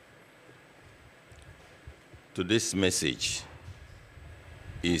Today's message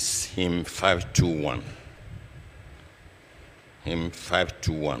is hymn 521. Hymn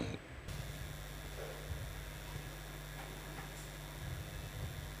 521.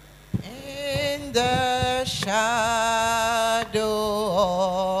 In the shadow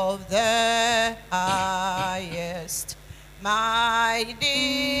of the highest, my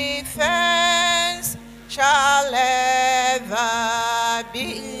defense shall ever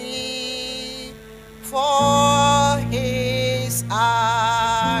be, for his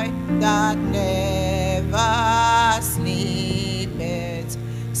eye that never sleepeth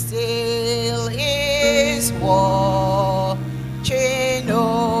still is watching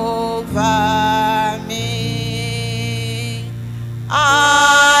over me.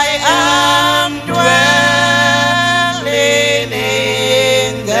 I am dwelling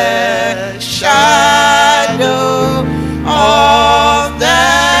in the shadow of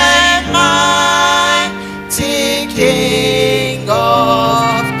the mighty King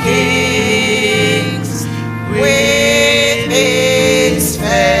of Kings. With his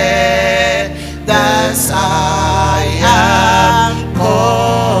feathers I am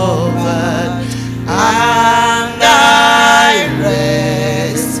covered, and I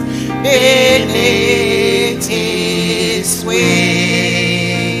rest beneath his wings.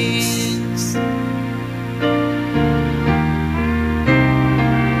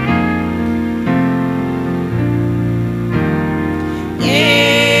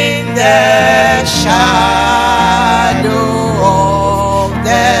 In the shadow of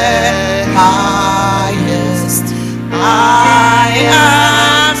the highest, I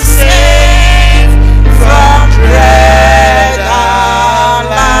am safe from dread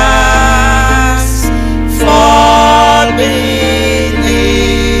alas, for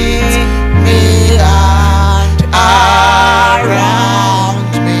beneath me and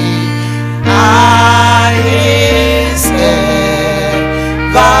around me are his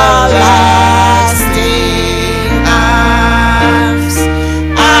everlasting arms.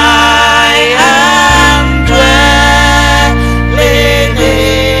 I am dwelling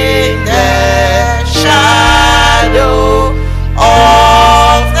in the shadow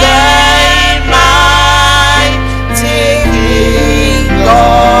of the mighty King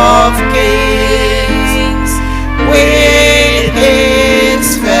of Kings. With his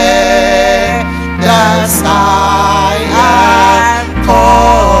feathers I am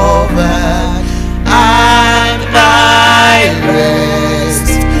covered, and I rest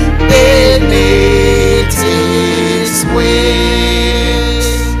beneath his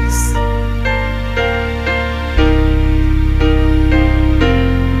wings.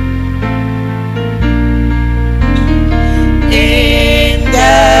 In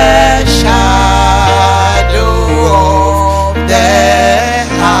the shadow of the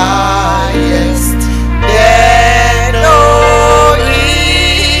highest, there no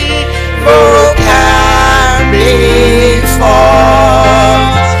evil can befall.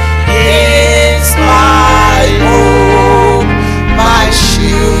 He's my hope, my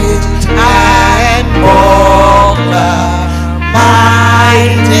shield and buckler, my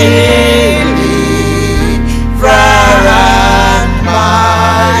deliverer and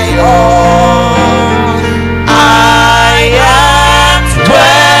my all. I am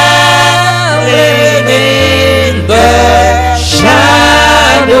dwelling in the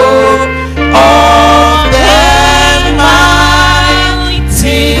shadow of the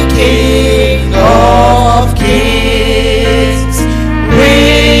mighty King of Kings.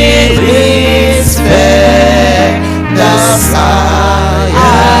 With his feathers I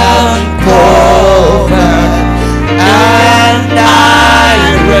am covered, and I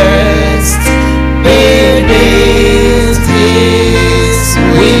rest beneath his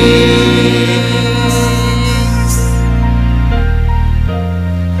wings.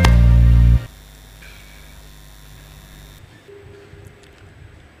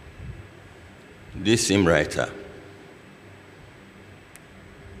 This hymn writer,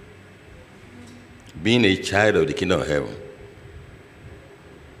 being a child of the kingdom of heaven,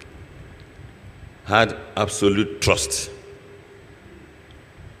 had absolute trust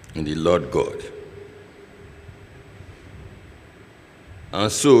in the Lord God.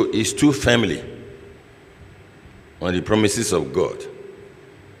 And so he stood firmly on the promises of God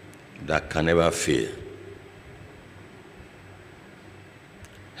that can never fail.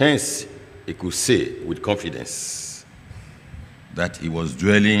 Hence, he could say with confidence that he was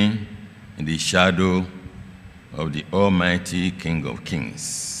dwelling in the shadow of the Almighty King of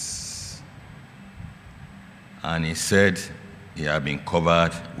Kings. And he said he had been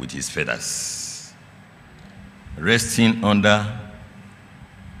covered with his feathers, resting under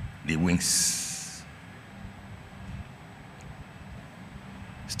the wings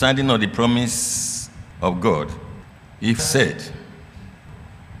standing on the promise of God, he said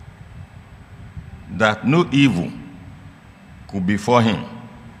that no evil could befall him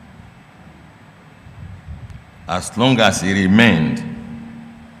as long as he remained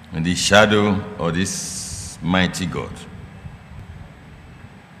in the shadow of this mighty God.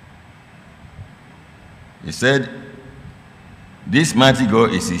 He said, this mighty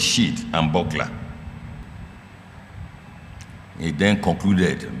God is his shield and buckler. He then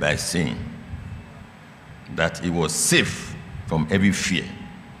concluded by saying that he was safe from every fear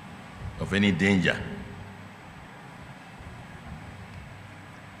of any danger.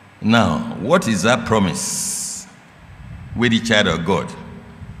 Now, what is that promise with the child of God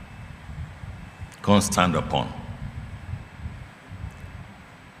can stand upon?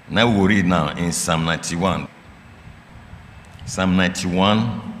 Now we will read now in Psalm 91. Psalm 91,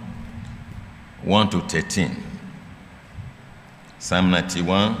 1 to 13. Psalm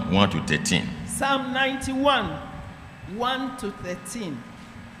 91, 1 to 13. Psalm 91, 1 to 13.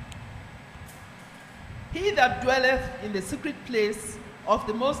 He that dwelleth in the secret place of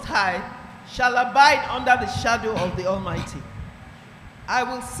the Most High shall abide under the shadow of the Almighty. I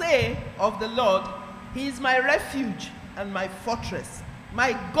will say of the Lord, He is my refuge and my fortress.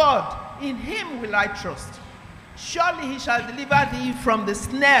 My God, in Him will I trust. Surely He shall deliver thee from the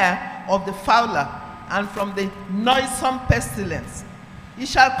snare of the fowler and from the noisome pestilence. He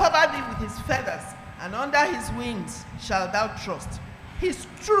shall cover thee with His feathers, and under His wings shalt thou trust. His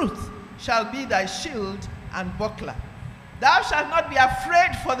truth shall be thy shield and buckler. Thou shalt not be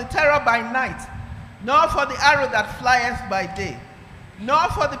afraid for the terror by night, nor for the arrow that flieth by day, nor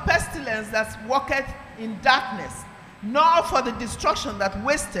for the pestilence that walketh in darkness, nor for the destruction that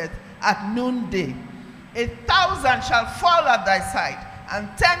wasteth at noonday. 1,000 shall fall at thy side, and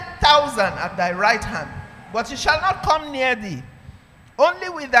 10,000 at thy right hand, but it shall not come near thee. Only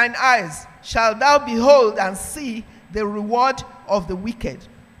with thine eyes shalt thou behold and see the reward of the wicked.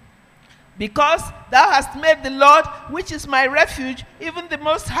 Because thou hast made the Lord, which is my refuge, even the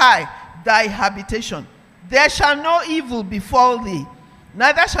Most High, thy habitation. There shall no evil befall thee,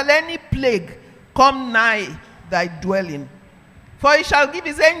 neither shall any plague come nigh thy dwelling. For he shall give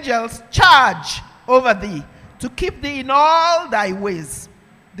his angels charge over thee, to keep thee in all thy ways.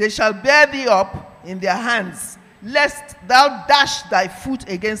 They shall bear thee up in their hands, lest thou dash thy foot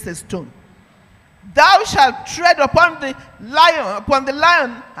against a stone. Thou shalt tread upon the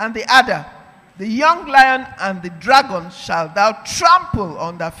lion and the adder, the young lion and the dragon shalt thou trample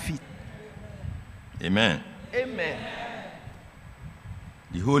under feet. Amen. Amen.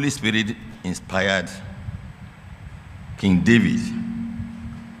 The Holy Spirit inspired King David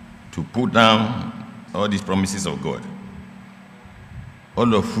to put down all these promises of God,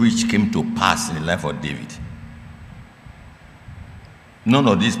 all of which came to pass in the life of David. None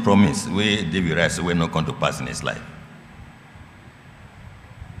of these promises where David writes were not come to pass in his life.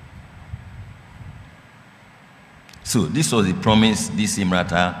 So this was the promise this hymn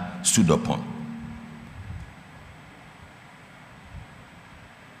writer stood upon.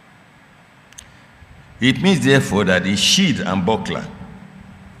 It means therefore that the shield and buckler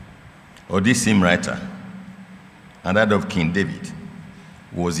of this hymn writer and that of King David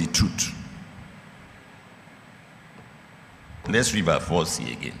was the truth. Let's read verse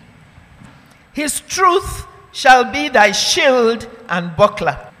 4c again. His truth shall be thy shield and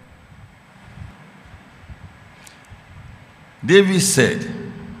buckler. David said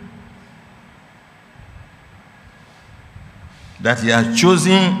that he had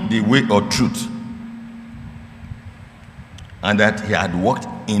chosen the way of truth and that he had walked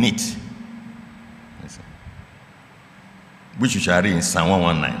in it, which you shall read in Psalm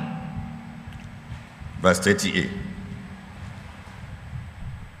 119, verse 38.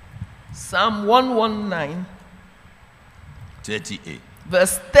 Psalm 119, 38.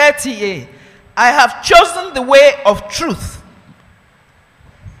 verse 38. I have chosen the way of truth.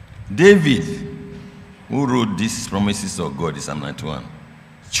 David, who wrote these promises of God in Psalm 91,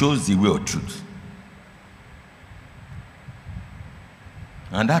 chose the way of truth.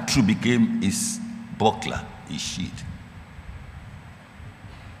 And that truth became his buckler, his shield.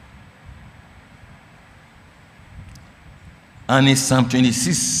 And in Psalm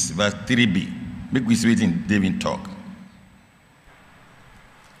 26, verse 3b, make we see it in David talk.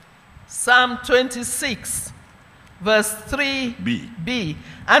 Psalm 26, verse 3b.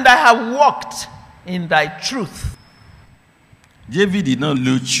 And I have walked in thy truth. David did not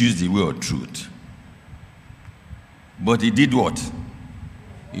choose the way of truth, but he did what?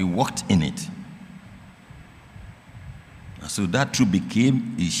 He walked in it. And so that truth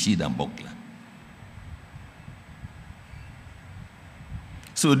became his shield and buckler.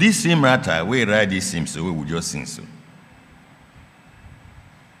 So this same writer, we write this hymn, so we will just sing so.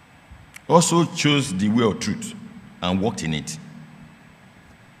 Also chose the way of truth and walked in it.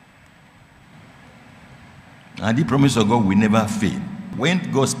 And the promise of God will never fail.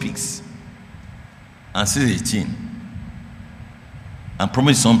 When God speaks and says a thing and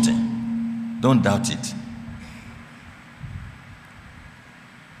promises something, don't doubt it.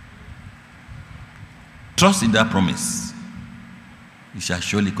 Trust in that promise. It shall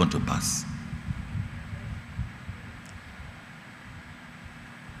surely come to pass.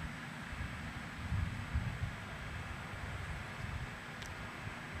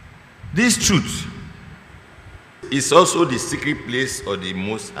 This truth is also the secret place of the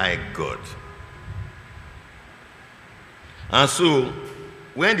Most High God. And so,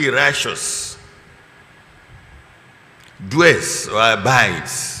 when the righteous dwells or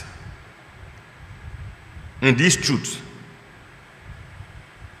abides in this truth,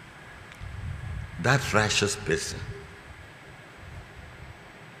 that righteous person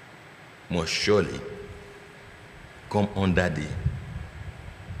must surely come under the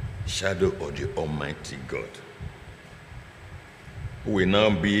shadow of the Almighty God, who will now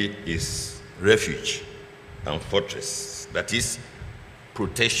be his refuge and fortress, that is,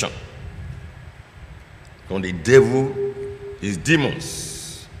 protection from the devil, his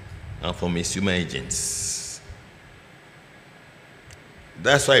demons, and from his human agents.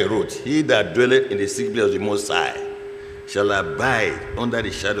 That's why he wrote, "He that dwelleth in the secret place of the Most High shall abide under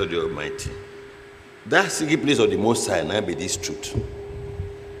the shadow of the Almighty." That secret place of the Most High now be this truth.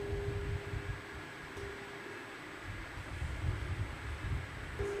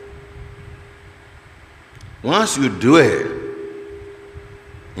 Once you dwell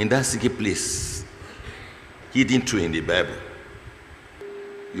in that secret place, hidden truth in the Bible,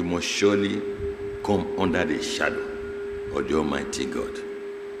 you must surely come under the shadow of the Almighty God.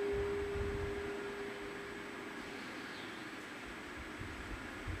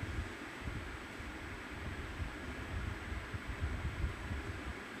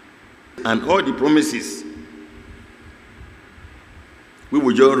 And all the promises we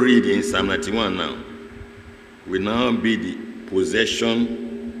will just read in Psalm 91 now will now be the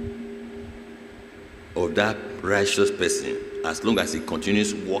possession of that righteous person as long as he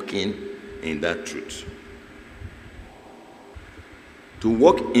continues walking in that truth. To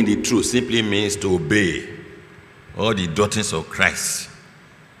walk in the truth simply means to obey all the doctrines of Christ,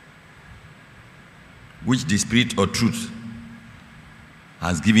 which the Spirit of truth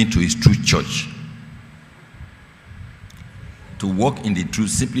has given to his true church. To walk in the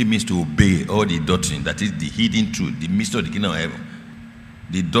truth simply means to obey all the doctrine, that is the hidden truth, the mystery of the kingdom of heaven,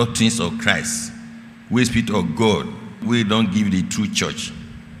 the doctrines of Christ, which Spirit of God, we don't give the true church,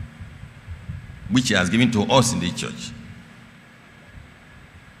 which he has given to us in the church.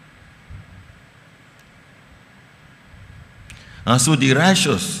 And so the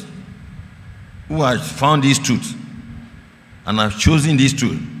righteous who have found this truth and have chosen this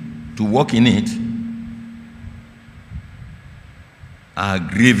truth to walk in it are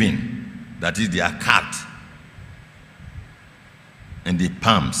graven, that is, they are carved in the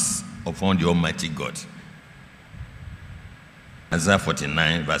palms upon the Almighty God. Isaiah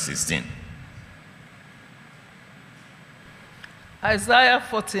 49 verse 16. Isaiah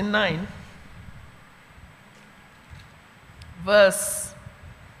 49 verse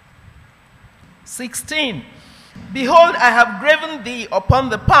 16. Behold, I have graven thee upon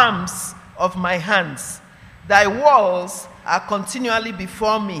the palms of my hands. Thy walls are continually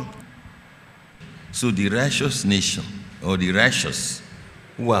before me. So the righteous nation, or the righteous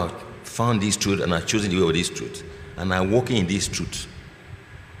who have found this truth and are choosing the way of this truth and are walking in this truth,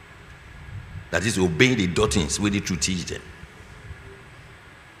 that is, obeying the doctrines where the truth teach them,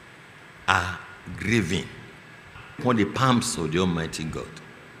 are graven upon the palms of the Almighty God.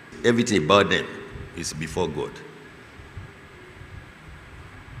 Everything about them is before God.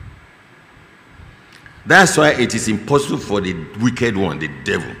 That's why it is impossible for the wicked one, the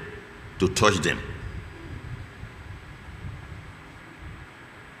devil, to touch them.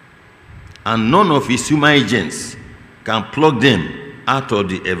 And none of his human agents can pluck them out of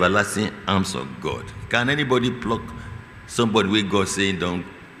the everlasting arms of God. Can anybody pluck somebody where God saying don't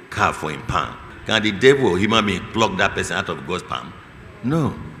carve for him palm? Can the devil or human being pluck that person out of God's palm?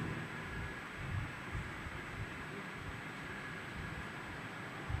 No.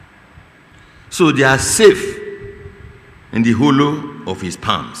 So they are safe in the hollow of his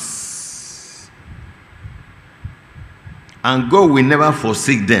palms. And God will never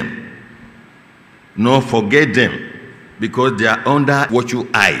forsake them, nor forget them, because they are under watchful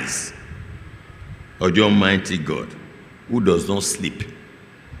eyes of the Almighty God, who does not sleep,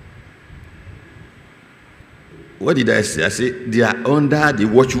 What did I say? I said, they are under the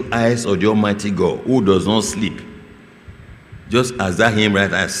watchful eyes of the Almighty God, who does not sleep. Just as that hymn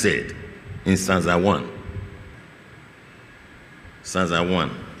writer said in stanza 1. Stanza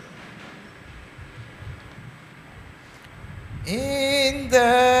 1. In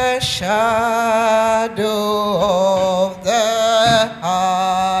the shadow of the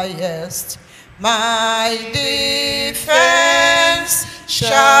highest, my defense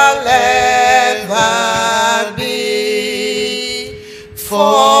shall ever be.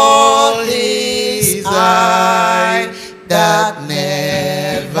 For his eye that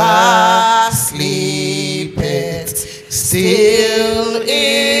never sleepeth still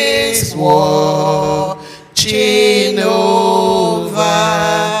is watching over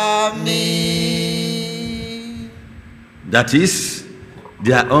me. That is,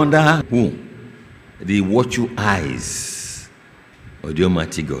 they are under who? The watchful eyes of the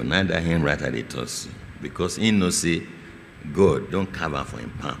Almighty God. Neither him right at it also. Because he knows say, God don't cover for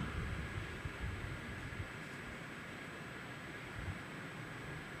him palm.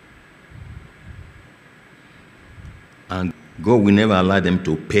 And God will never allow them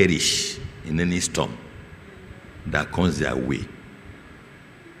to perish in any storm that comes their way.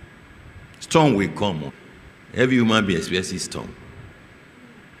 Storm will come. Every human being experiences storm.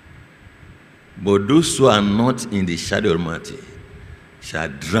 But those who are not in the shadow of Almighty shall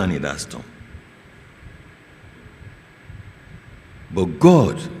drown in that storm. But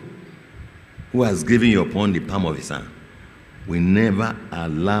God, who has given you upon the palm of his hand, will never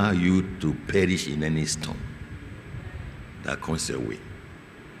allow you to perish in any storm that comes your way.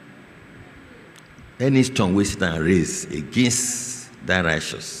 Any storm which Satan raise against that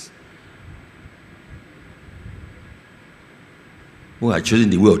righteous, who are choosing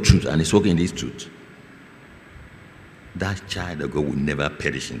the way of truth and is walking in this truth, that child of God will never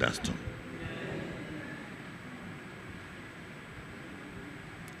perish in that storm.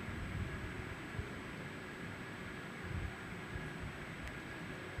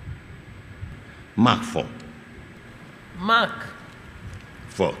 Mark 4. Mark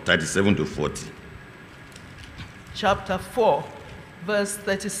 4, 37 to 40. chapter 4, verse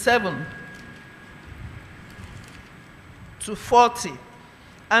 37 to 40.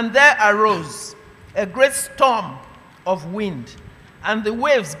 And there arose a great storm of wind, and the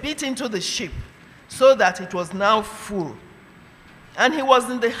waves beat into the ship, so that it was now full. And he was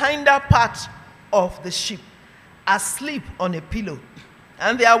in the hinder part of the ship, asleep on a pillow.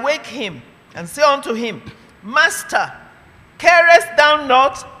 And they awake him, and say unto him, Master, carest thou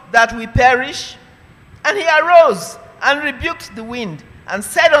not that we perish? And he arose and rebuked the wind, and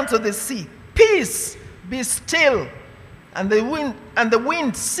said unto the sea, Peace, be still. And the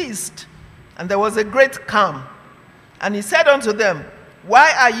wind ceased, and there was a great calm. And he said unto them,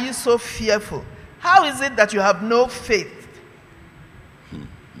 Why are ye so fearful? How is it that you have no faith?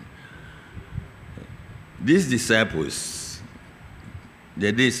 These disciples,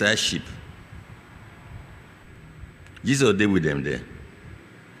 they did inside ship. Jesus did with them there,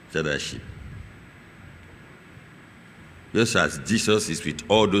 inside that ship. Just as Jesus is with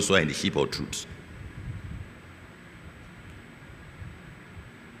all those who are in the ship of truth.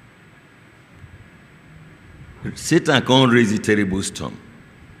 Satan can't raise a terrible storm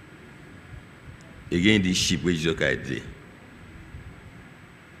against this ship which Jesus carried there.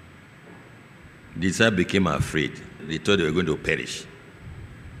 The disciples became afraid. They thought they were going to perish.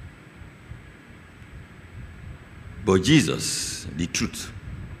 But Jesus, the truth,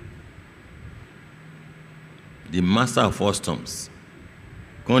 the master of all storms,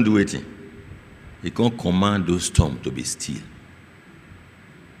 can't do anything. He can't command those storms to be still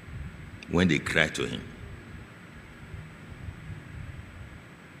when they cry to him.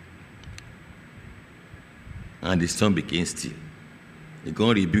 And the storm became still. He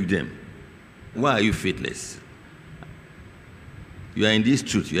can't rebuke them. Why are you faithless? You are in this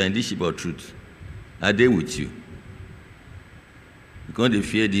truth. You are in this ship of truth. Are they with you? Because they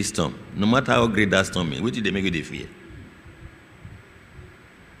fear this storm. No matter how great that storm is, what did they make you they fear?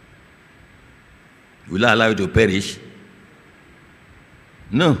 Will I allow you to perish?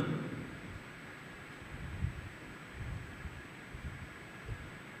 No.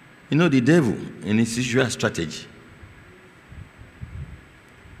 You know, the devil, in his usual strategy,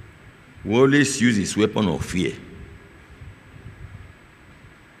 will always use his weapon of fear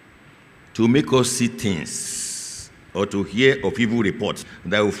to make us see things or to hear of evil reports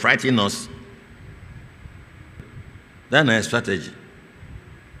that will frighten us. That's not a strategy.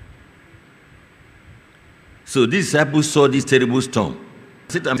 So these disciples saw this terrible storm.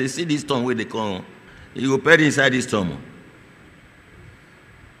 They see this storm where they come. You go perish inside this storm.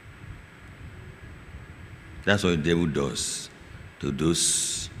 That's what the devil does to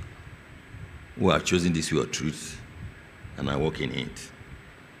those who have chosen this way of truth and are walking in it.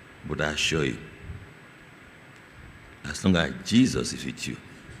 But I assure you, as long as Jesus is with you,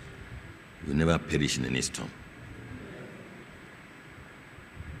 you will never perish in any storm.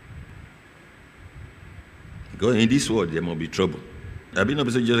 Because in this world, there must be trouble. Have you not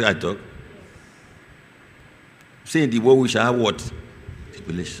been just I talk? Say in the world we shall have what?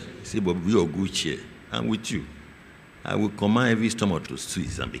 Tribulation. Say, but we are good cheer. I'm with you. I will command every storm to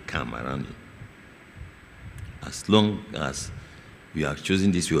cease and be calm around you. As long as you have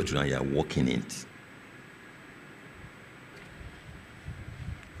chosen this way of truth and you are walking in it.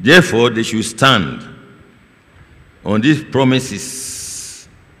 Therefore, they should stand on these promises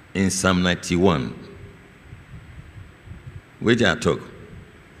in Psalm 91. Where did I talk?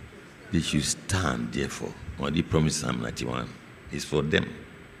 They should stand, therefore, on the promise Psalm 91. It's for them.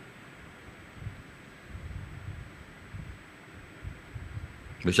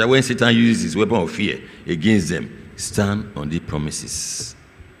 But when Satan uses his weapon of fear against them, stand on the promises.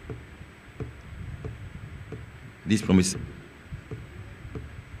 These promises,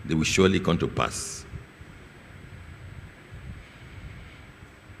 they will surely come to pass.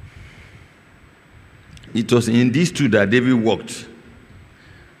 It was in these two that David walked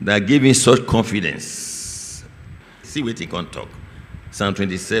that gave him such confidence. See what he can talk. Psalm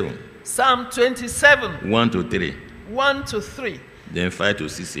 27. Psalm 27. 1 to 3. 1 to 3. Then 5 to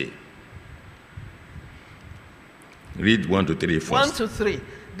 6a. Read 1 to 3 first. 1 to 3.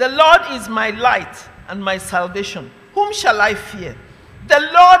 The Lord is my light and my salvation. Whom shall I fear? The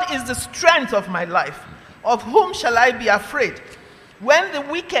Lord is the strength of my life. Of whom shall I be afraid? When the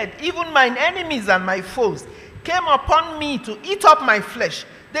wicked, even mine enemies and my foes, came upon me to eat up my flesh,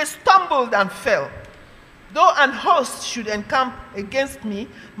 they stumbled and fell. Though an host should encamp against me,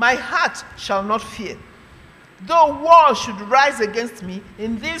 my heart shall not fear. Though war should rise against me,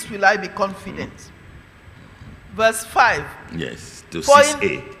 in this will I be confident. Verse 5. Yes, to For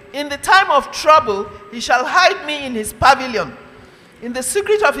 6a. in the time of trouble, he shall hide me in his pavilion. In the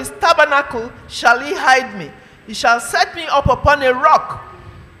secret of his tabernacle shall he hide me. He shall set me up upon a rock.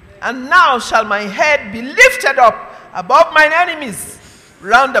 And now shall my head be lifted up above mine enemies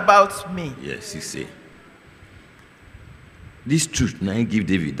round about me. Yes, 6a. This truth now give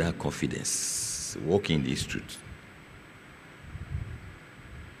David that confidence. Walk in this truth.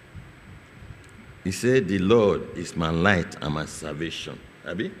 He said, the Lord is my light and my salvation.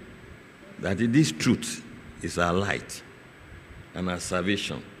 Abi? That this truth is our light and our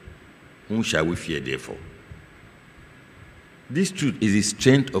salvation. Whom shall we fear therefore? This truth is the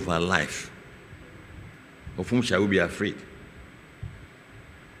strength of our life. Of whom shall we be afraid?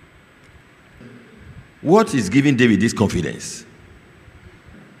 What is giving David this confidence?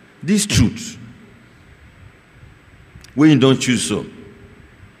 This truth. When you don't choose so.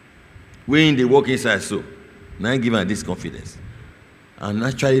 When they walk inside so. Now give him this confidence. And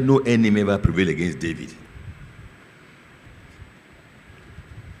actually no enemy ever prevail against David.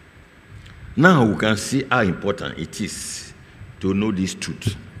 Now we can see how important it is to know this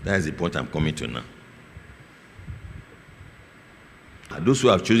truth. That is the point I'm coming to now. And those who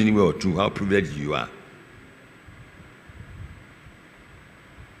have chosen the way of truth, how privileged you are.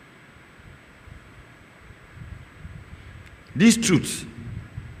 This truth,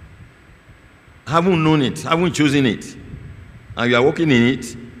 haven't known it, haven't chosen it, and you are walking in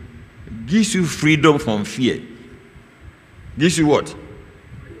it, gives you freedom from fear. Gives you what?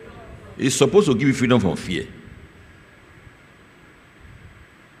 It's supposed to give you freedom from fear.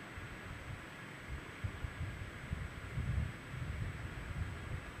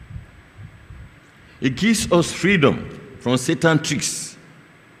 It gives us freedom from Satan's tricks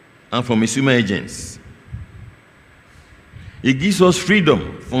and from his human agents. It gives us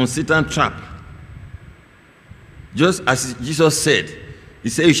freedom from Satan's trap. Just as Jesus said, he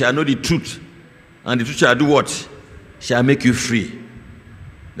said, you shall know the truth, and the truth shall do what? Shall make you free.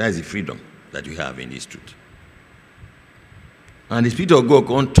 That is the freedom that you have in this truth. And the Spirit of God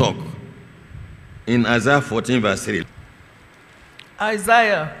can talk in Isaiah 14 verse 3.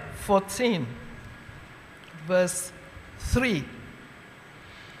 Isaiah 14 verse 3.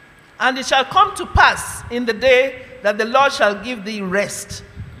 And it shall come to pass in the day that the Lord shall give thee rest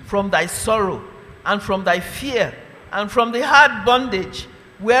from thy sorrow and from thy fear and from the hard bondage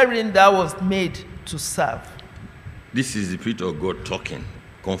wherein thou wast made to serve. This is the Spirit of God talking,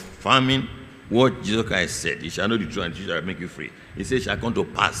 confirming what Jesus Christ said. You shall know the truth and the truth shall make you free. He said, it shall come to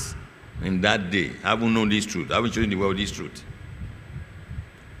pass in that day. Having known this truth, having chosen the world this truth,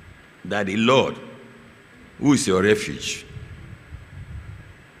 that the Lord, who is your refuge,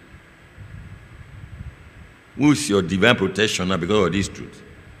 who is your divine protection now because of this truth,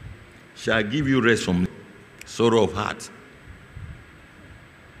 shall give you rest from sorrow of heart.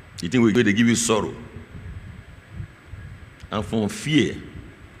 You think we're going to give you sorrow? And from fear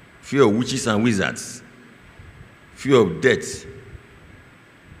of witches and wizards, fear of death,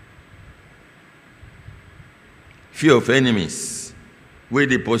 fear of enemies, where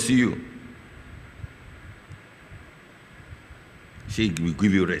they pursue you. She will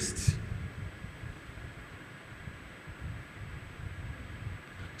give you rest.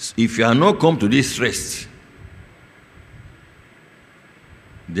 If you are not come to this rest,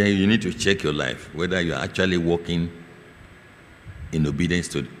 then you need to check your life, whether you are actually walking in obedience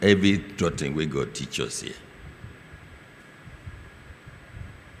to every thing where God teaches us here.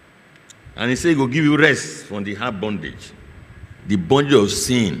 And he said he will give you rest from the hard bondage, the bondage of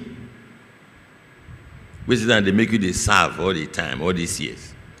sin, which is that they make you they serve all the time, all these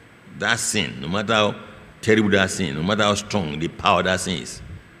years. That sin, no matter how terrible that sin, no matter how strong the power that sin is,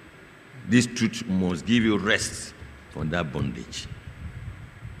 this truth must give you rest from that bondage.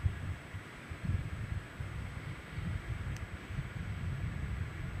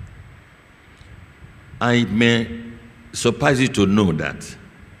 I may surprise you to know that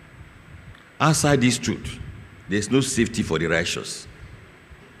outside this truth, there's no safety for the righteous.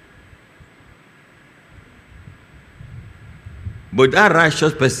 But that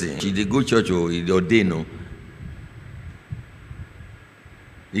righteous person, if they go to church or they ordain,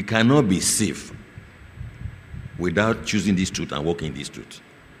 he cannot be safe without choosing this truth and walking this truth.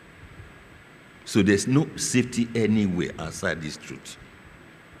 So there's no safety anywhere outside this truth.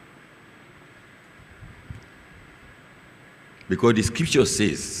 Because the scripture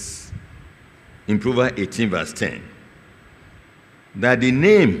says in Proverbs 18 verse 10 that the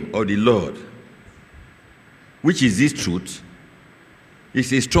name of the Lord, which is this truth,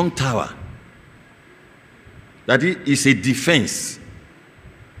 is a strong tower. That it is a defense.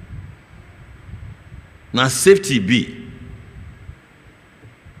 Now safety be.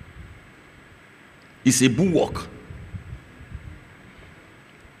 It's a bulwark.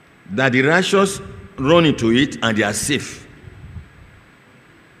 That the righteous run into it and they are safe.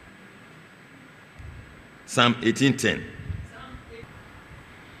 Psalm 18:10.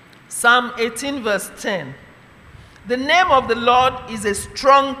 Psalm 18 verse 10. The name of the Lord is a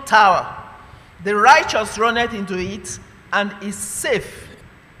strong tower. The righteous runneth into it and is safe.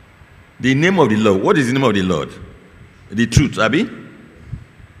 The name of the Lord. What is the name of the Lord? The truth, Abi?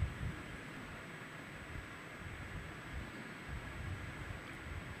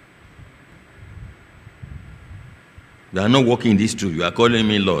 You are not walking in this truth. You are calling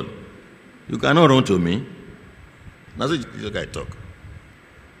me Lord. You cannot run to me. That's what I talk.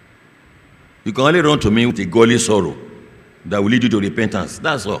 You can only run to me with a godly sorrow that will lead you to repentance.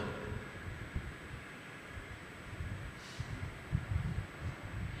 That's all.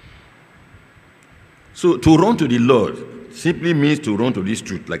 So to run to the Lord simply means to run to this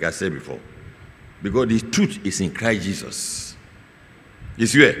truth, like I said before. Because the truth is in Christ Jesus.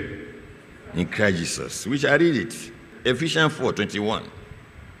 It's where? In Christ Jesus. Which I read it. Ephesians 4:21.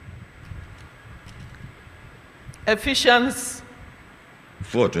 Ephesians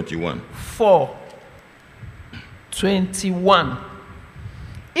 4:21. 4:21.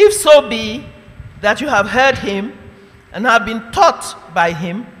 If so be that you have heard him and have been taught by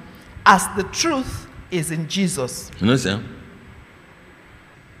him, as the truth is in Jesus. You know, sir?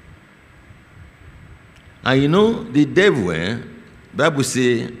 And you know, the devil, Bible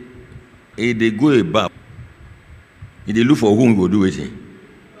say, they go about, they look for whom go do it,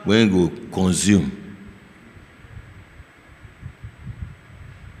 when go consume.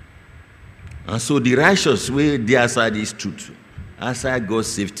 And so the righteous way they outside this truth, outside God's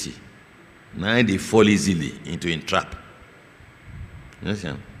safety, now they fall easily into a trap. You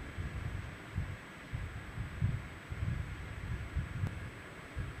understand?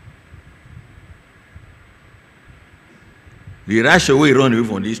 The righteous way run away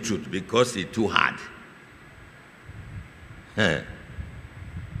from this truth because it's too hard.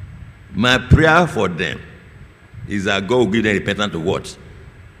 My prayer for them is that God will give them repentance to what?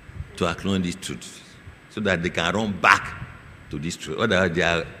 To acknowledge this truth, so that they can run back to this truth. Otherwise, they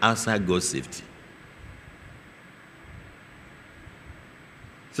are outside God's safety.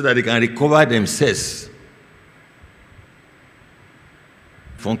 So that they can recover themselves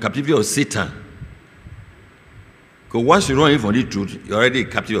from captivity of Satan. Because once you run away from the truth, you're already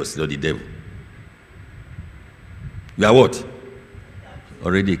captive of the devil. You are what?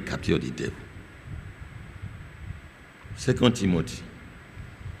 Already captive of the devil. 2 Timothy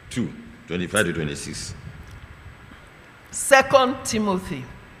 2:25-26. 2 Timothy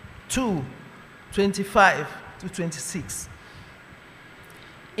 2:25 to 26.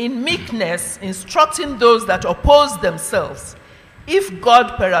 In meekness, instructing those that oppose themselves, if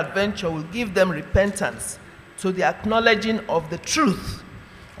God peradventure will give them repentance to the acknowledging of the truth,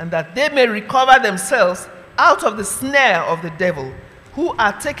 and that they may recover themselves out of the snare of the devil, who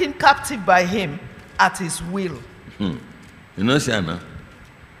are taken captive by him at his will. You know, Siana?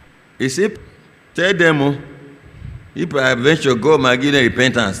 He said, tell them, if peradventure God might give them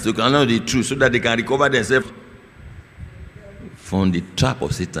repentance to acknowledge the truth, so that they can recover themselves from the trap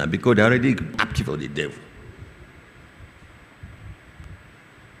of Satan, because they are already captive of the devil.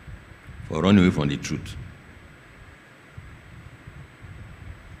 For running away from the truth.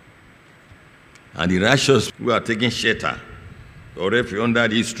 And the righteous who are taking shelter or refuge under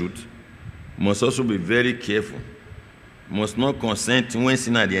this truth must also be very careful. Must not consent when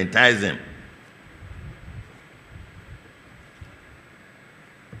sinners entice them.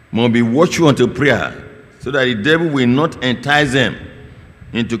 Must be watchful unto prayer, so that the devil will not entice them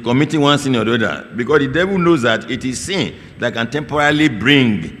into committing one sin or the other. Because the devil knows that it is sin that can temporarily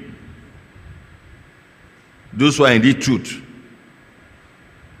bring those who are in the truth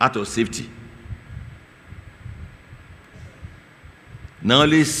out of safety. Now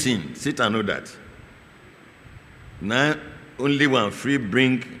only sin, Satan know that. Now only one free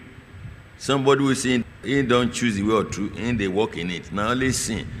bring somebody who is saying he don't choose the way of truth and they walk in it. Now only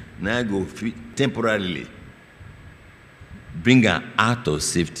sin, now go free temporarily. Bring her out of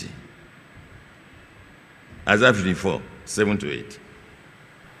safety. Isaiah 54, 7 to 8.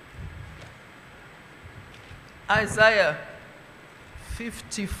 Isaiah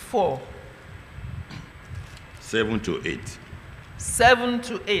 54, 7 to 8. 7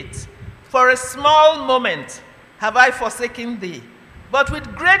 to 8. For a small moment have I forsaken thee, but with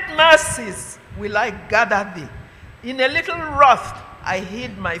great mercies will I gather thee. In a little wrath I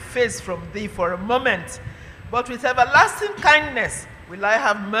hid my face from thee for a moment, but with everlasting kindness will I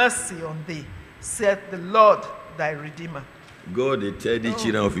have mercy on thee, saith the Lord thy Redeemer. God, they tell the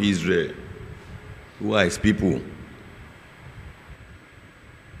children of Israel, who are his people.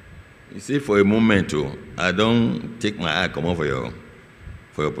 You see, for a moment, I don't take my eye come off for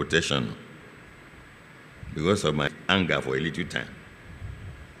your protection because of my anger for a little time.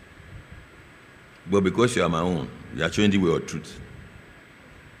 But because you are my own, you are showing the way of truth.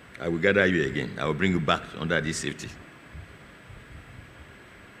 I will gather you again. I will bring you back under this safety.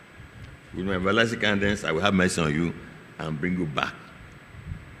 With my everlasting kindness, I will have mercy on you and bring you back.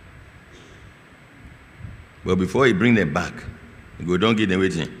 But before you bring them back, you go, don't give them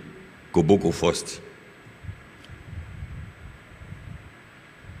waiting. Koboko first.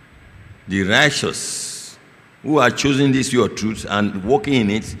 The righteous who are choosing this your truth and walking in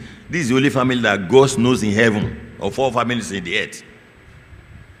it, this is the only family that God knows in heaven, of all families in the earth.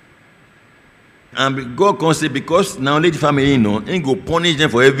 And God can say, because now let the family know, He go punish them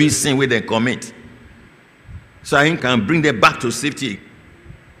for every sin where they commit. So He can bring them back to safety.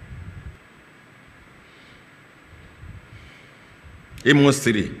 Amos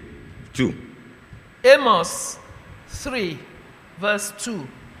 3, 2. Amos 3, verse 2.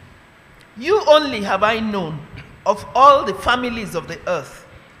 You only have I known of all the families of the earth.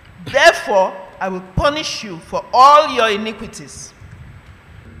 Therefore, I will punish you for all your iniquities.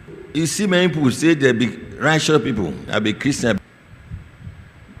 You see, many people say they be righteous people, they be Christian.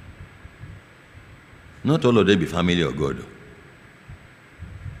 Not all of them be family of God.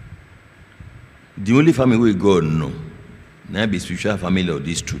 The only family where God know, now be spiritual family of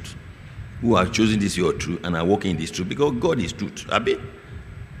this truth, who have chosen this your truth and are walking in this truth, because God is truth. Abi?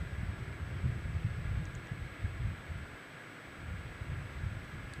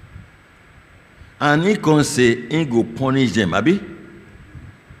 And He can say, He go punish them, Abi?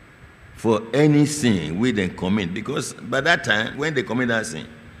 For any sin we then commit. Because by that time, when they commit that sin,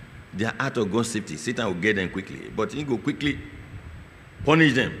 they are out of God's safety. Satan will get them quickly. But He go quickly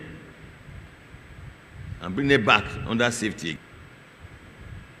punish them and bring them back under safety.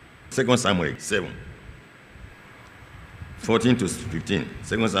 2 Samuel 7, 14 to 15.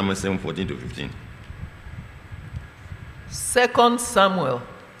 2 Samuel 7, 14 to 15. 2 Samuel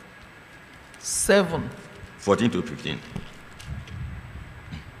 7, 14 to 15.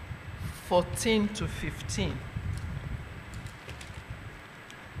 14 to 15.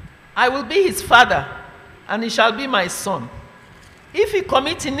 I will be his father, and he shall be my son. If he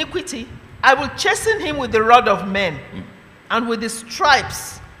commit iniquity, I will chasten him with the rod of men, and with the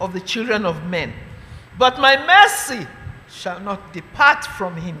stripes of the children of men. But my mercy shall not depart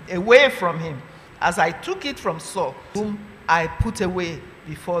from him, away from him, as I took it from Saul, whom I put away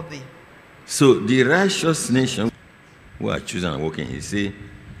before thee. So the righteous nation who are chosen and walking, He say,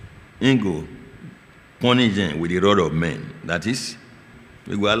 Ingo, punish them with the rod of men. That is,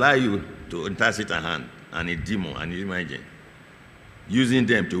 we will allow you to enter Satan's hand and a demon and his agent, using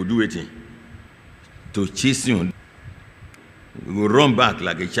them to do it, to chase you. You will run back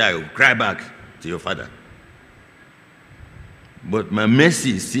like a child, cry back to your father. But my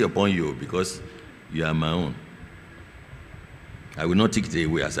mercy is still upon you because you are my own. I will not take it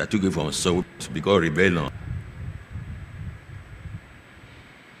away as I took it from Saul because rebellion.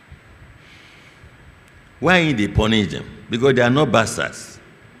 Why did they punish them? Because they are not bastards.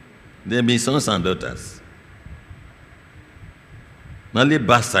 They have been sons and daughters. Not only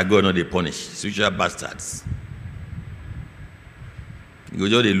bastards, God not they punish. Spiritual bastards. You go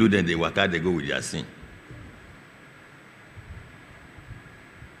just they loot them, they work out, they go with their sin.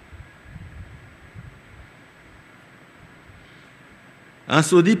 And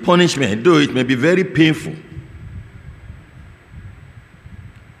so the punishment, though it may be very painful,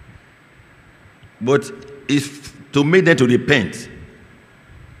 but it's to make them to repent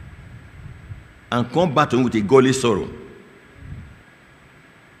and come back to him with a godly sorrow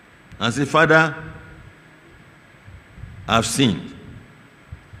and say, Father, I've sinned.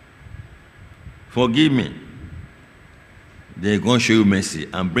 Forgive me. They're going to show you mercy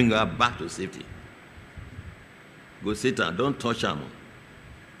and bring her back to safety. Go, Satan, don't touch her.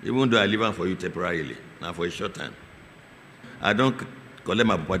 Even though I leave her for you temporarily, now for a short time. I don't collect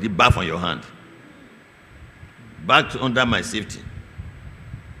my property back from your hand. Back under my safety.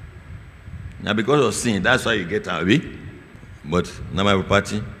 Now because of sin, that's why you get away. But now my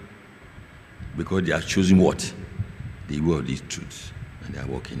property, because they are choosing what? The way of this truth. And they are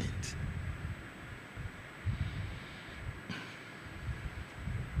walking it.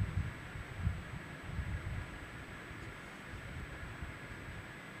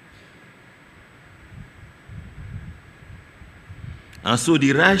 And so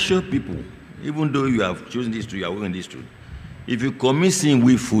the righteous people, even though you have chosen this truth, you are working this truth, if you commit sin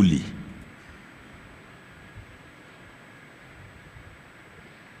willfully,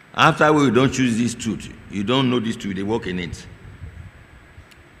 after you don't choose this truth, you don't know this truth, they walk in it.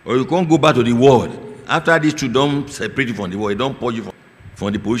 Or you can't go back to the world. After this truth, don't separate you from the world, don't purge you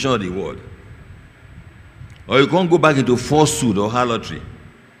from the position of the world. Or you can't go back into falsehood or harlotry.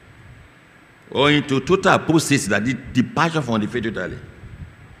 Or into total apostasy, that the departure from the faith totally.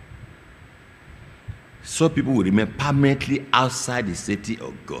 So people will remain permanently outside the safety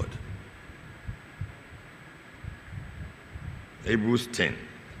of God. Hebrews 10.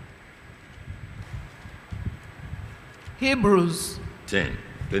 Hebrews 10,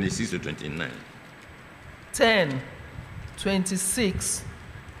 26 to 29. 10, 26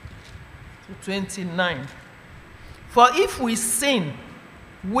 to 29. For if we sin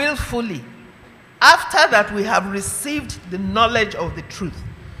willfully, after that we have received the knowledge of the truth,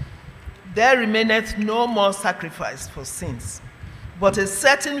 there remaineth no more sacrifice for sins, but a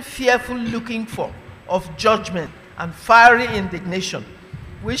certain fearful looking for of judgment and fiery indignation,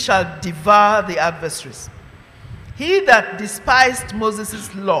 which shall devour the adversaries. He that despised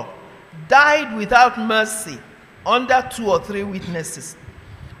Moses' law died without mercy under 2 or 3 witnesses.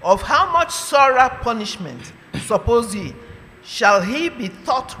 Of how much sorrow punishment, suppose ye, shall he be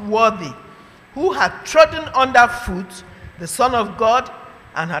thought worthy, who had trodden under foot the Son of God,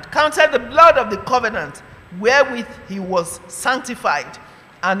 and had counted the blood of the covenant wherewith he was sanctified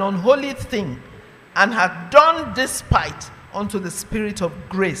an unholy thing, and had done despite unto the Spirit of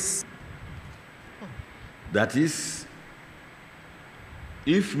grace. That is,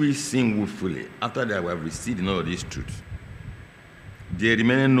 if we sin willfully, after that we have received all of this truth, there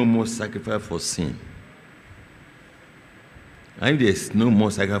remains no more sacrifice for sin. And if there is no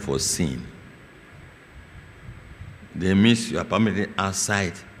more sacrifice for sin, they means you are permanently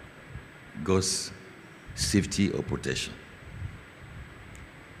outside God's safety or protection.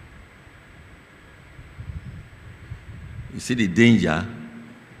 You see the danger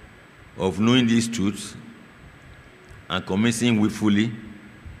of knowing these truths and committing willfully,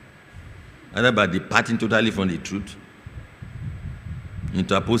 either by departing totally from the truth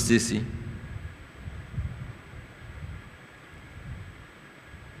into apostasy,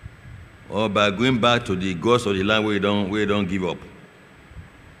 or by going back to the gods of the land where you don't give up.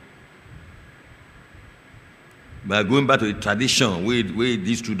 By going back to the tradition where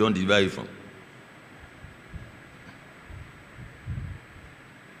these two don't derive from.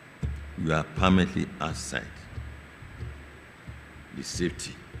 You are permanently outside the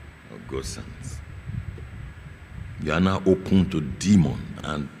safety of God's hands. You are now open to demons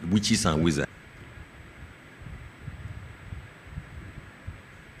and witches and wizards.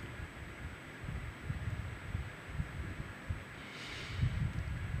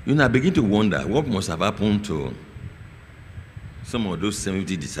 You now begin to wonder what must have happened to some of those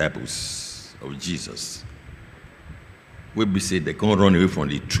 70 disciples of Jesus. Where we say they can't run away from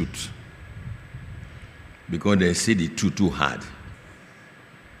the truth because they see the truth too hard.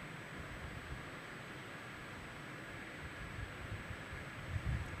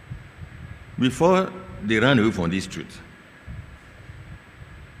 Before they ran away from this truth,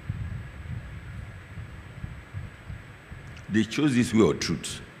 they chose this way of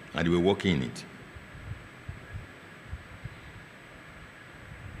truth and they were walking in it.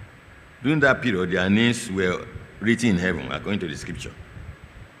 During that period, their names were written in heaven according to the scripture.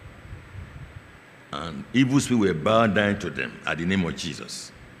 And evil spirits were bowed down to them at the name of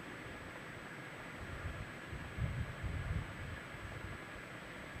Jesus.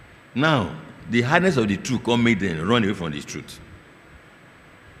 Now, the hardness of the truth can make them run away from this truth.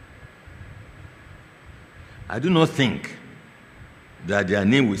 I do not think that their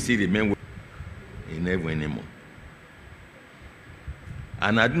name will still remain in heaven anymore.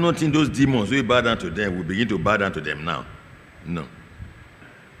 And I do not think those demons who bow down to them will begin to bow down to them now. No.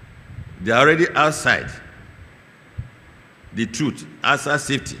 They are already outside the truth, outside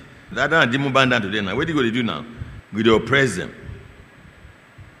safety. That demon bow down to them now. What are you going to do now? You're going to oppress them.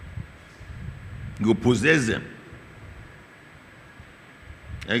 You possess them.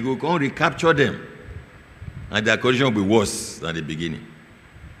 And you can recapture them. And their condition will be worse than the beginning.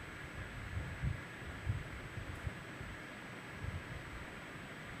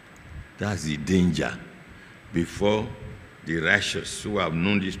 That's the danger before the righteous who have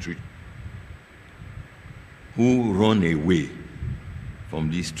known this truth, who run away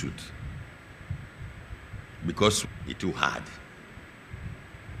from this truth because it's too hard.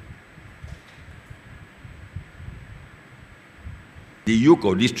 The yoke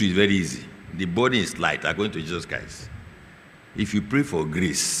of this truth is very easy. The burden is light, according to Jesus Christ. If you pray for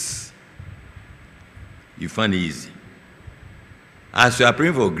grace, you find it easy. As you are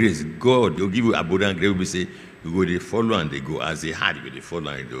praying for grace, God will give you abundant grace. We say, you go, they follow and they go. As they had, you go, they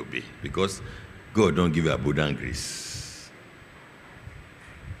follow and they obey. Because God don't give you abundant grace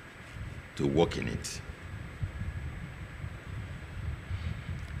to walk in it.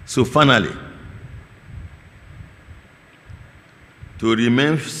 So finally, to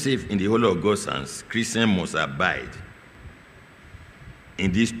remain safe in the whole of God's hands, Christians must abide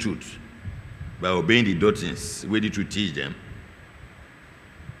in this truth by obeying the doctrines ready to teach them.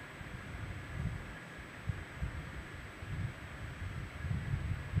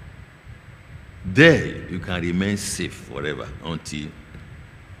 There you can remain safe forever until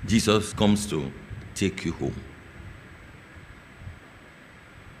Jesus comes to take you home.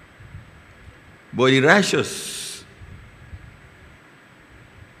 But the righteous,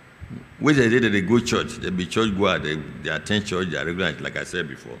 which they did, they go church, they be church goer, they attend church, they are regular, like I said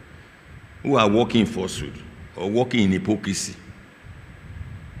before, who are walking in falsehood or walking in hypocrisy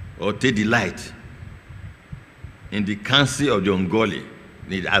or take delight in the counsel of the ungodly,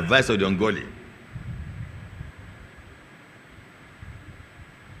 the advice of the ungodly.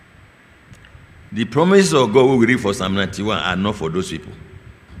 The promises of God we read for Psalm 91 are not for those people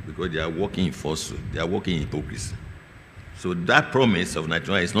because they are walking in falsehood, they are walking in hypocrisy. So that promise of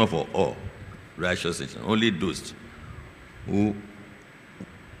 91 is not for all righteous, only those who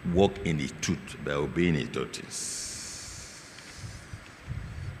walk in the truth by obeying his doctrines.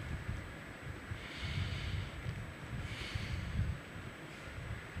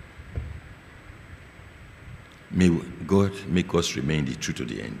 May God make us remain in the truth to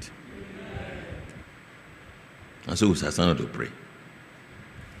the end. And so we shall stand up to pray.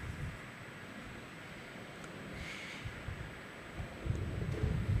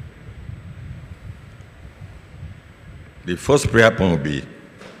 The first prayer point will be,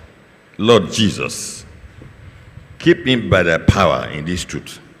 Lord Jesus, keep me by thy power in this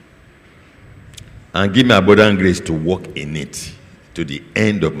truth and give me abundant grace to walk in it to the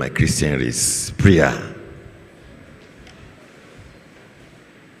end of my Christian race. Prayer.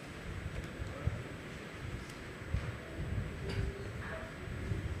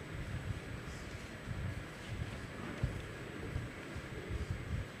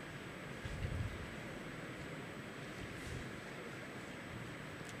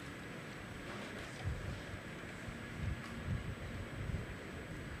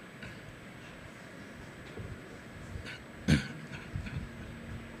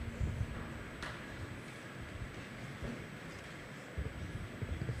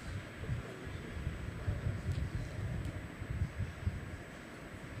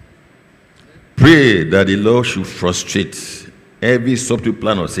 Pray that the Lord should frustrate every subtle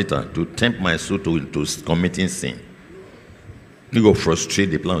plan of Satan to tempt my soul into committing sin. You go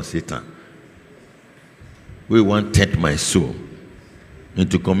frustrate the plan of Satan. We want to tempt my soul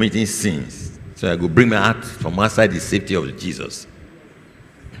into committing sins. So I go bring my heart from outside the safety of Jesus.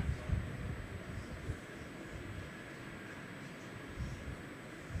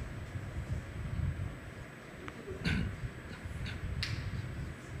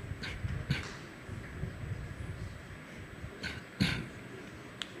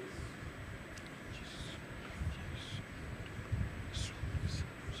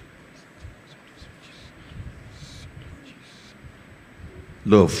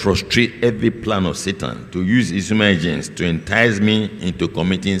 Lord, frustrate every plan of Satan to use his human agents to entice me into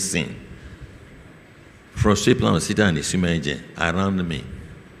committing sin. Frustrate plan of Satan and his human agent around me.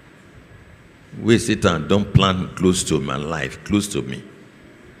 Where Satan don't plan close to my life, close to me.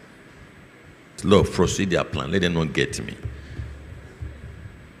 Lord, frustrate their plan. Let them not get me.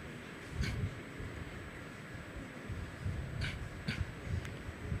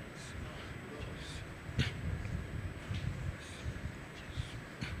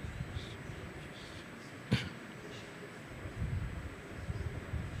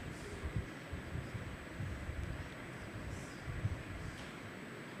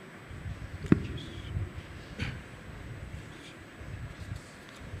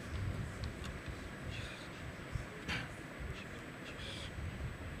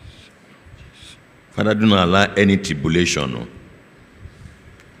 Father, do not allow any tribulation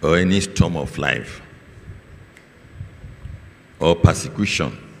or any storm of life or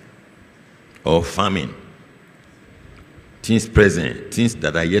persecution or famine, things present, things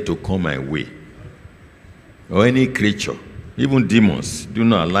that are yet to come my way, or any creature, even demons, do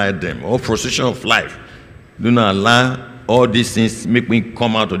not allow them, or frustration of life, do not allow all these things make me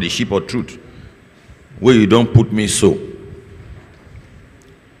come out of the ship of truth where you don't put me so.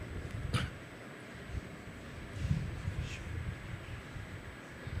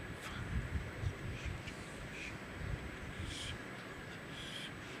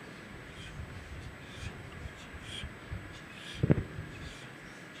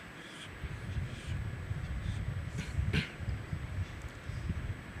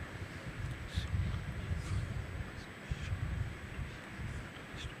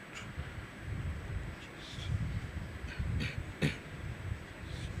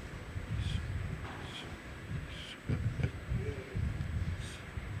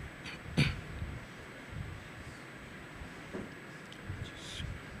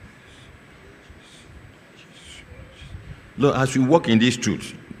 Lord, as we walk in this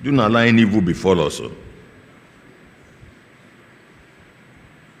truth, do not allow any evil befall us.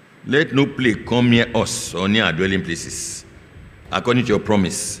 Let no plague come near us or near our dwelling places, according to your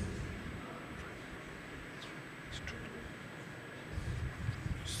promise.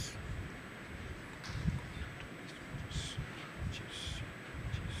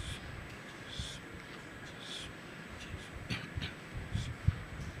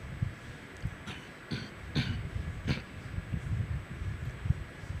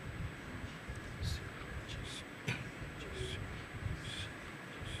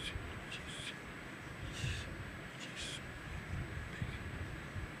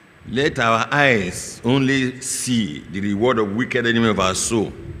 Let our eyes only see the reward of wicked enemy of our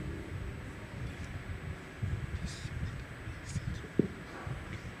soul.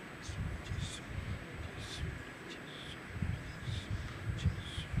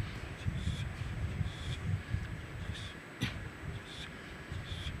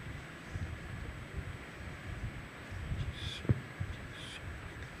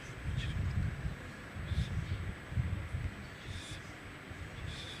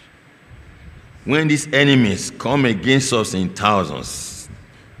 When these enemies come against us in thousands,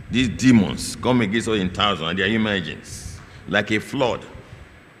 these demons come against us in thousands, and they are human agents, like a flood,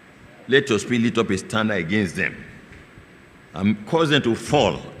 let your spirit lift up a standard against them and cause them to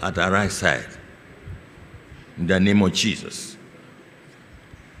fall at our right side. In the name of Jesus.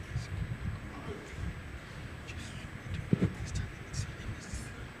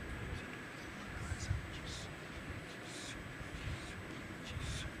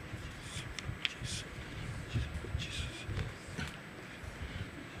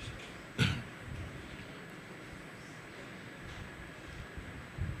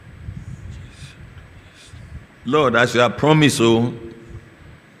 Lord, as you have promised in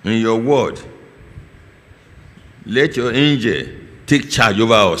your word, let your angel take charge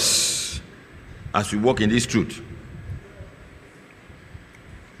over us as we walk in this truth.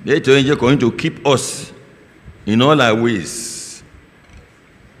 Let your angel continue to keep us in all our ways,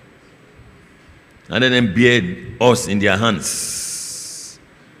 and let them bear us in their hands.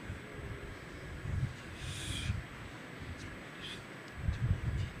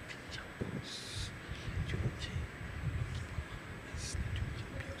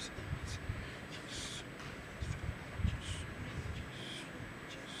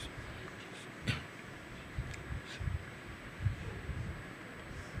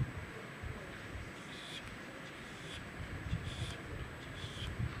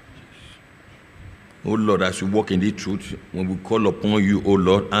 O Lord, as we walk in the truth, when we call upon you, O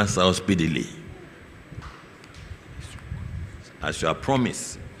Lord, answer us speedily. As you have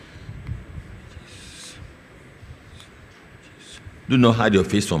promised. Do not hide your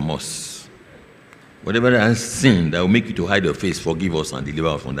face from us. Whatever that sin that will make you to hide your face, forgive us and deliver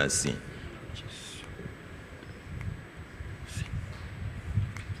us from that sin.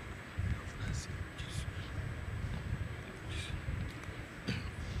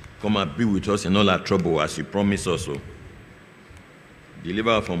 Come and be with us in all our trouble as you promise us. Deliver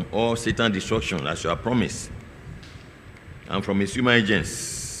us from all Satan's destruction as you have promised, and from his human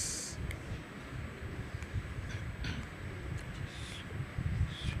agents.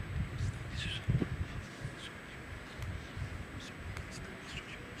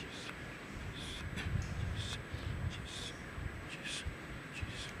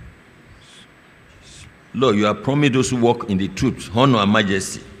 Lord, you have promised those who walk in the truth, honor and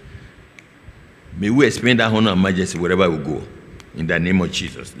majesty. May we experience that honor and majesty wherever we go. In the name of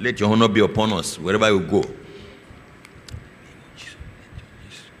Jesus. Let your honor be upon us wherever we go.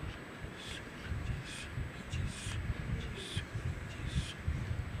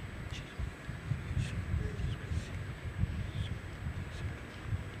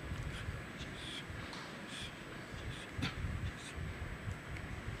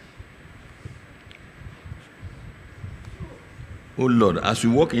 Oh Lord, as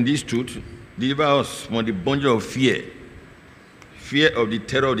we walk in this truth, deliver us from the bondage of fear of the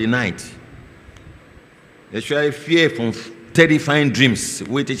terror of the night, especially fear from terrifying dreams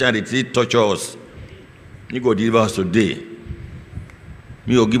which they torture us. You go deliver us today.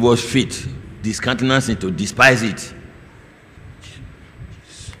 You go give us faith, discountenance it, to despise it,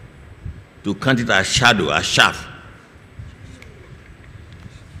 to count it as shadow, as shaft.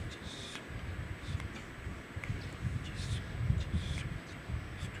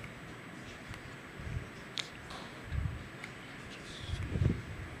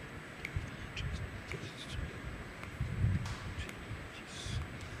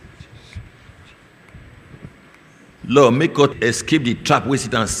 Lord, make us escape the trap we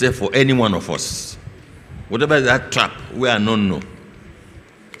sit and set for any one of us. Whatever is that trap, we are not know.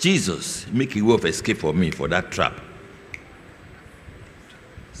 Jesus, make a way of escape for me for that trap.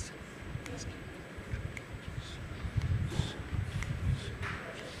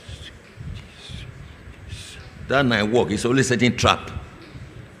 That night walk is only setting trap,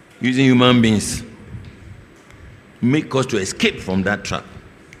 using human beings. Make us to escape from that trap.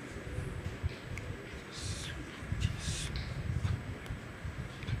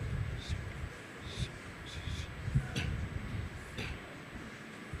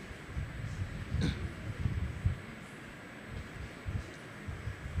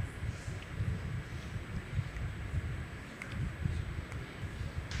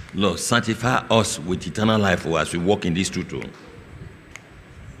 Lord, sanctify us with eternal life as we walk in this truth.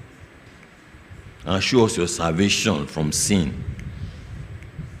 And show us your salvation from sin.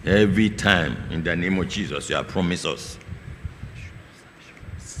 Every time, in the name of Jesus, you have promised us.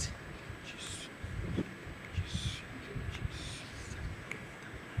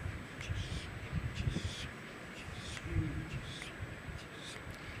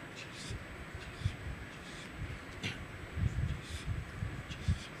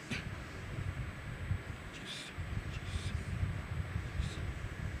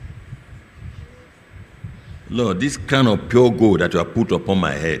 Lord, this kind of pure gold that you have put upon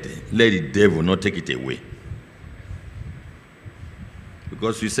my head, let the devil not take it away.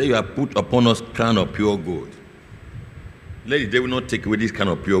 Because you say you have put upon us crown of pure gold. Let the devil not take away this kind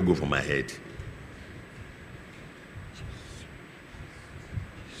of pure gold from my head.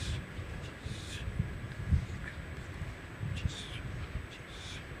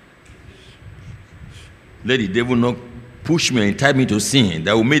 Let the devil not push me and tie me to sin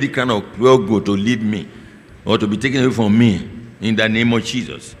that will make the kind of pure gold to lead me or to be taken away from me in the name of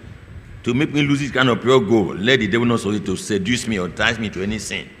Jesus. To make me lose this kind of pure gold, let the devil not to seduce me or entice me to any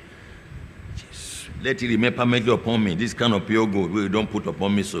sin. Let it remain permanently upon me, this kind of pure gold, we don't put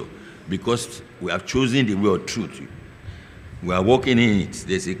upon me so. Because we have chosen the way of truth. We are walking in it.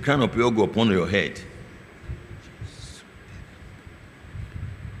 There's a kind of pure gold upon your head.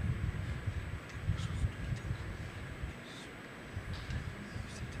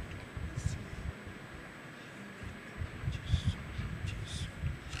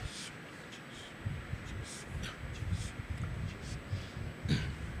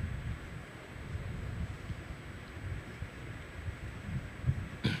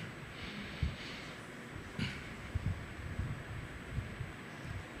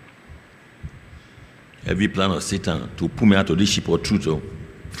 Every plan of Satan to pull me out of this ship of truth,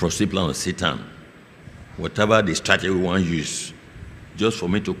 frustrate plan of Satan, whatever the strategy we want to use, just for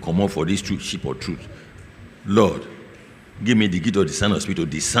me to come up for this truth, sheep or truth. Lord, give me the gift of the Son of Spirit to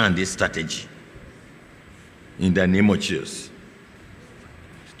discern this strategy. In the name of Jesus.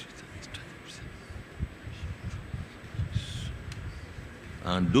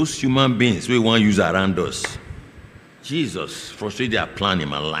 And those human beings we want to use around us, Jesus frustrated their plan in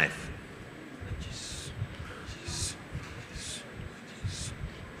my life.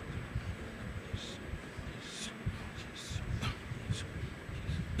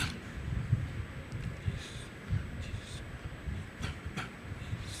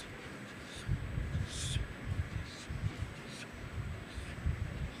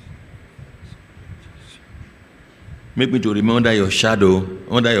 Make me to remain under your shadow,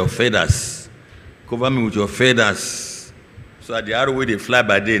 under your feathers. Cover me with your feathers, so that the arrow way they fly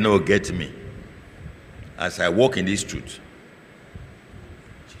by day no get me as I walk in this truth.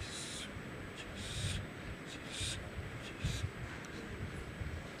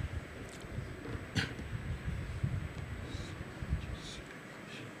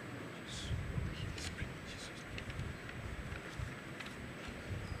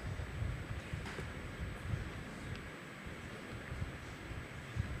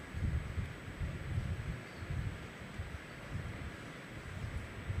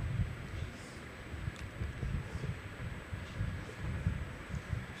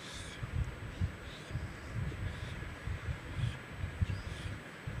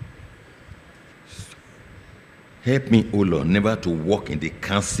 Help me, O Lord, never to walk in the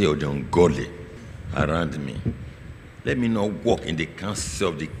counsel of the ungodly around me. Let me not walk in the counsel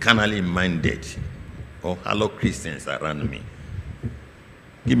of the carnally minded or hollow Christians around me.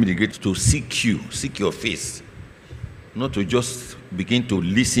 Give me the grace to seek you, seek your face, not to just begin to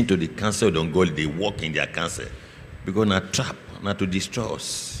listen to the counsel of the ungodly. They walk in their counsel because not trap, not to destroy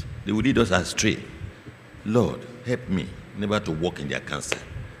us. They will lead us astray. Lord, help me never to walk in their counsel.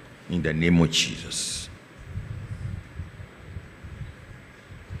 In the name of Jesus.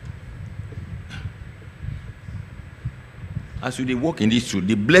 As we walk in this truth,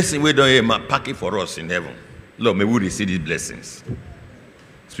 the blessing we don't have pack it for us in heaven. Lord, may we receive these blessings.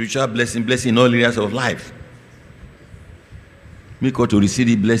 Spiritual blessing in all areas of life. Make us to receive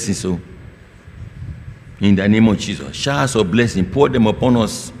these blessings. So, in the name of Jesus, showers of blessing, pour them upon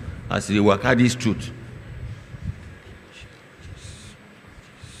us as we work out this truth.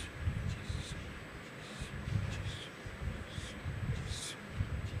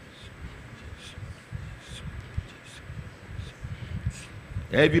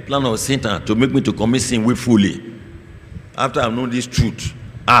 Every plan of Satan to make me to commit sin willfully, after I've known this truth,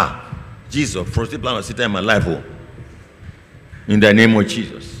 Jesus, frustrate plan of Satan in my life, in the name of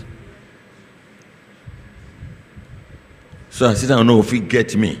Jesus. So that Satan will know if he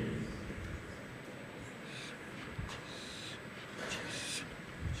get me.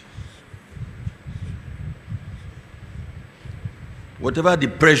 Whatever the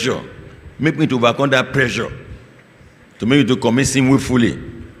pressure, make me to overcome that pressure. To make you to commit sin willfully.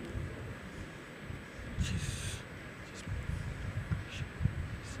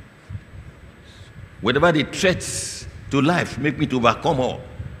 Whatever the threats to life, make me to overcome all.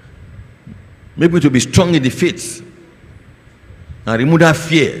 Make me to be strong in the faith. And remove that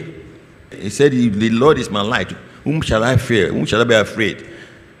fear. He said, the Lord is my light. Whom shall I fear? Whom shall I be afraid?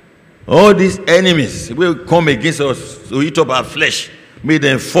 All these enemies will come against us to eat up our flesh. May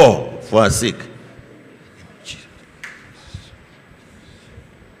them fall for our sake.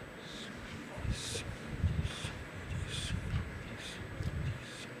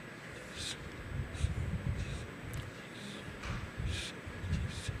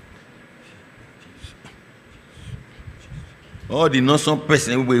 All the nonsense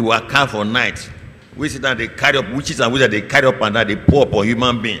person we work out for night. We sit down, they carry up witches and wizards, they carry up and that they pour upon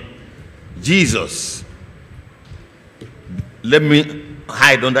human being. Jesus, let me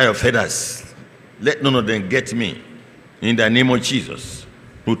hide under your feathers. Let none of them get me. In the name of Jesus.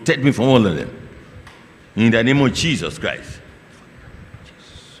 Protect me from all of them. In the name of Jesus Christ.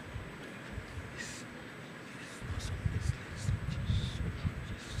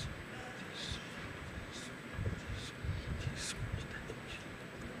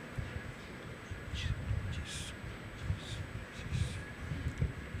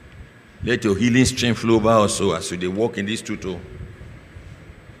 Let your healing strength flow over us so as they walk in this truth.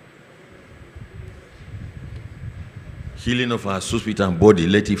 Healing of our soul, spirit, and body,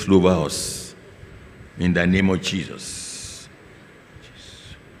 let it flow over us. In the name of Jesus.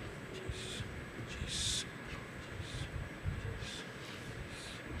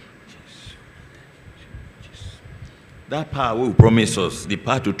 That power will promise us the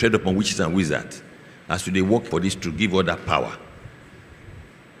power to tread upon witches and wizards as they work for this to give all that power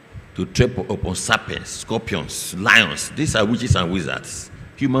to tread upon serpents, scorpions, lions. These are witches and wizards,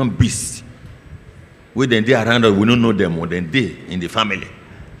 human beasts. When they are around us, we don't know them more than they in the family.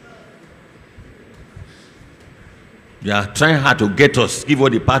 They are trying hard to get us, give all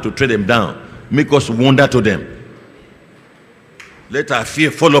the power to tread them down, make us wonder to them. Let our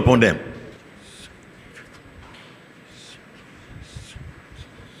fear fall upon them.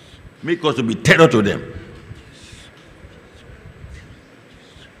 Make us to be terror to them.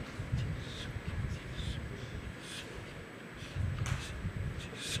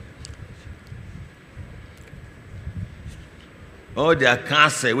 All their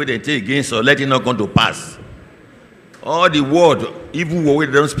counsel where they take against us, let it not come to pass. All the word, evil word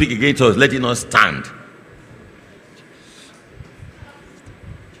they don't speak against us, let it not stand.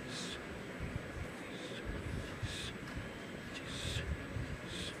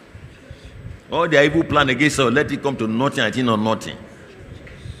 All their evil plan against us, let it come to nothing, I think, or nothing.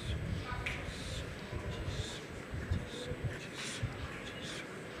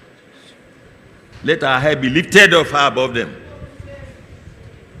 Let our head be lifted up far above them.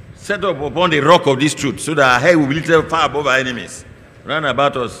 Set up upon the rock of this truth, so that our head will be lifted up far above our enemies round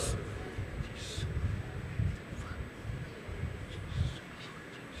about us.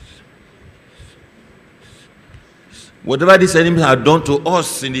 Whatever these enemies have done to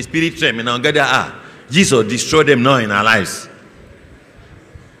us in the spirit realm, in our gather, Jesus destroyed them now in our lives.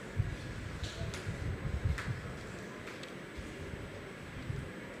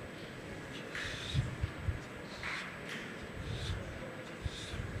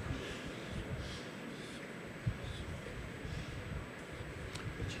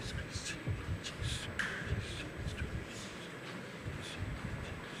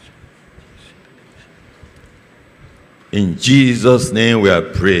 In Jesus' name we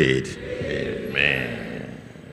have prayed.